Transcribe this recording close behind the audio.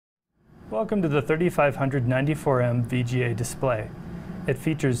Welcome to the 3594M VGA display. It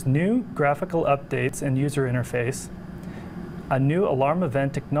features new graphical updates and user interface, a new alarm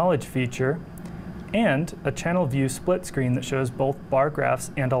event acknowledge feature, and a channel view split screen that shows both bar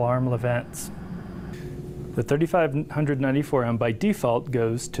graphs and alarm events. The 3594M by default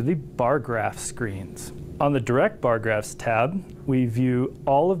goes to the bar graph screens. On the direct bar graphs tab, we view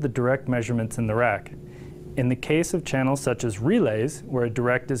all of the direct measurements in the rack. In the case of channels such as relays, where a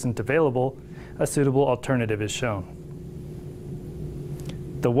direct isn't available, a suitable alternative is shown.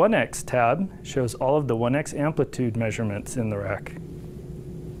 The 1x tab shows all of the 1x amplitude measurements in the rack.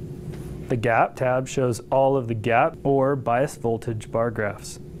 The gap tab shows all of the gap or bias voltage bar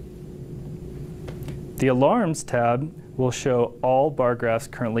graphs. The alarms tab will show all bar graphs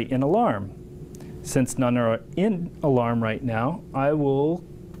currently in alarm. Since none are in alarm right now, I will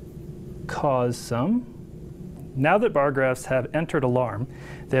cause some. Now that bar graphs have entered alarm,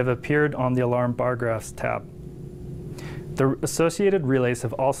 they have appeared on the Alarm Bar Graphs tab. The associated relays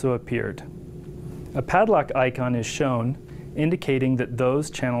have also appeared. A padlock icon is shown, indicating that those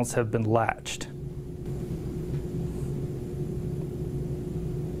channels have been latched.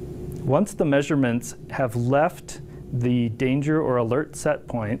 Once the measurements have left the danger or alert set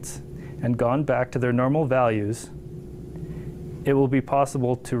points and gone back to their normal values, it will be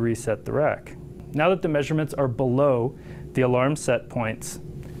possible to reset the rack. Now that the measurements are below the alarm set points,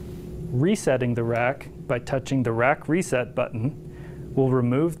 resetting the rack by touching the Rack Reset button will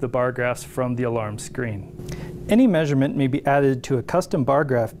remove the bar graphs from the alarm screen. Any measurement may be added to a custom bar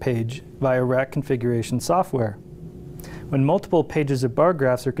graph page via rack configuration software. When multiple pages of bar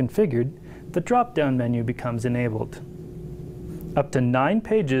graphs are configured, the drop-down menu becomes enabled. Up to 9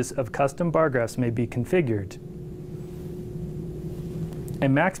 pages of custom bar graphs may be configured. A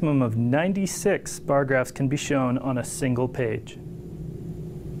maximum of 96 bar graphs can be shown on a single page.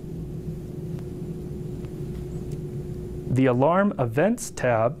 The Alarm Events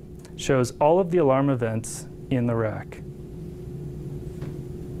tab shows all of the alarm events in the rack.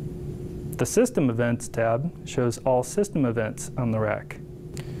 The System Events tab shows all system events on the rack.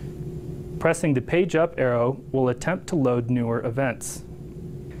 Pressing the Page Up arrow will attempt to load newer events.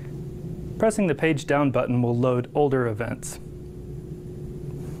 Pressing the Page Down button will load older events.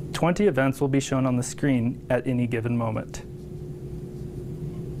 20 events will be shown on the screen at any given moment.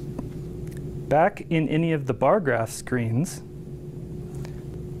 Back in any of the bar graph screens,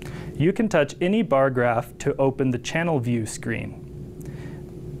 you can touch any bar graph to open the channel view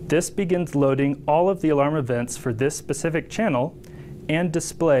screen. This begins loading all of the alarm events for this specific channel and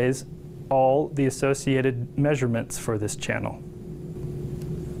displays all the associated measurements for this channel.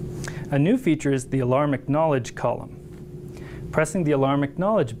 A new feature is the Alarm Acknowledge column. Pressing the Alarm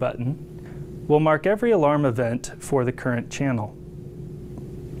Acknowledge button will mark every alarm event for the current channel.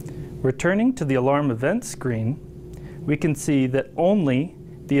 Returning to the alarm event screen, we can see that only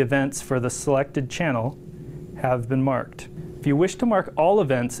the events for the selected channel have been marked. If you wish to mark all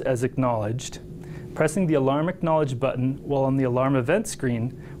events as acknowledged, pressing the Alarm Acknowledge button while on the alarm event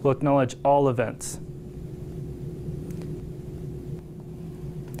screen will acknowledge all events.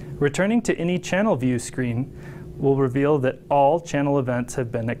 Returning to any channel view screen will reveal that all channel events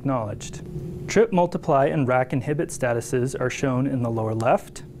have been acknowledged. Trip, multiply, and rack inhibit statuses are shown in the lower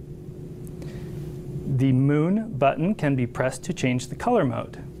left. The Moon button can be pressed to change the color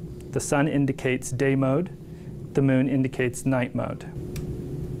mode. The sun indicates day mode. The moon indicates night mode.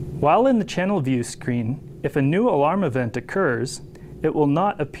 While in the channel view screen, if a new alarm event occurs, it will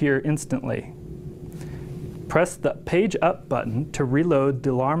not appear instantly. Press the Page Up button to reload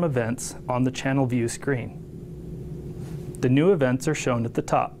the alarm events on the channel view screen. The new events are shown at the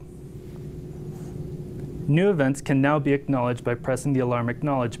top. New events can now be acknowledged by pressing the Alarm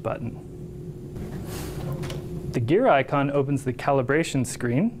Acknowledge button. The gear icon opens the calibration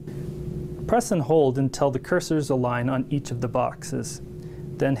screen. Press and hold until the cursors align on each of the boxes,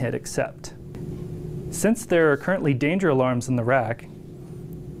 then hit Accept. Since there are currently danger alarms in the rack,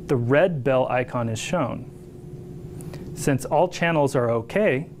 the red bell icon is shown. Since all channels are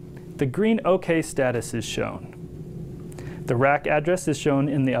OK, the green OK status is shown. The rack address is shown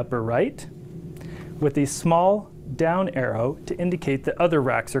in the upper right, with a small down arrow to indicate that other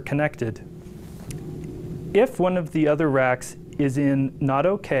racks are connected. If one of the other racks is in Not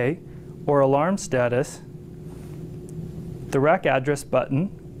OK or Alarm status, the rack address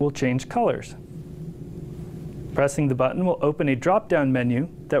button will change colors. Pressing the button will open a drop-down menu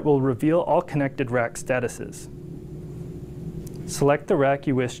that will reveal all connected rack statuses. Select the rack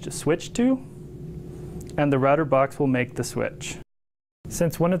you wish to switch to, and the router box will make the switch.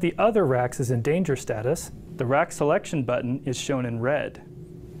 Since one of the other racks is in danger status, the rack selection button is shown in red.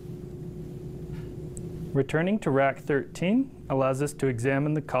 Returning to rack 13 allows us to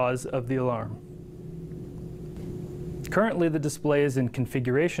examine the cause of the alarm. Currently, the display is in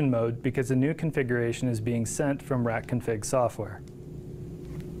configuration mode because a new configuration is being sent from rack config software.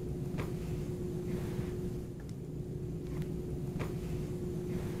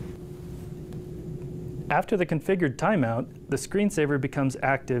 After the configured timeout, the screensaver becomes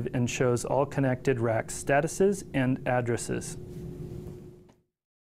active and shows all connected rack statuses and addresses.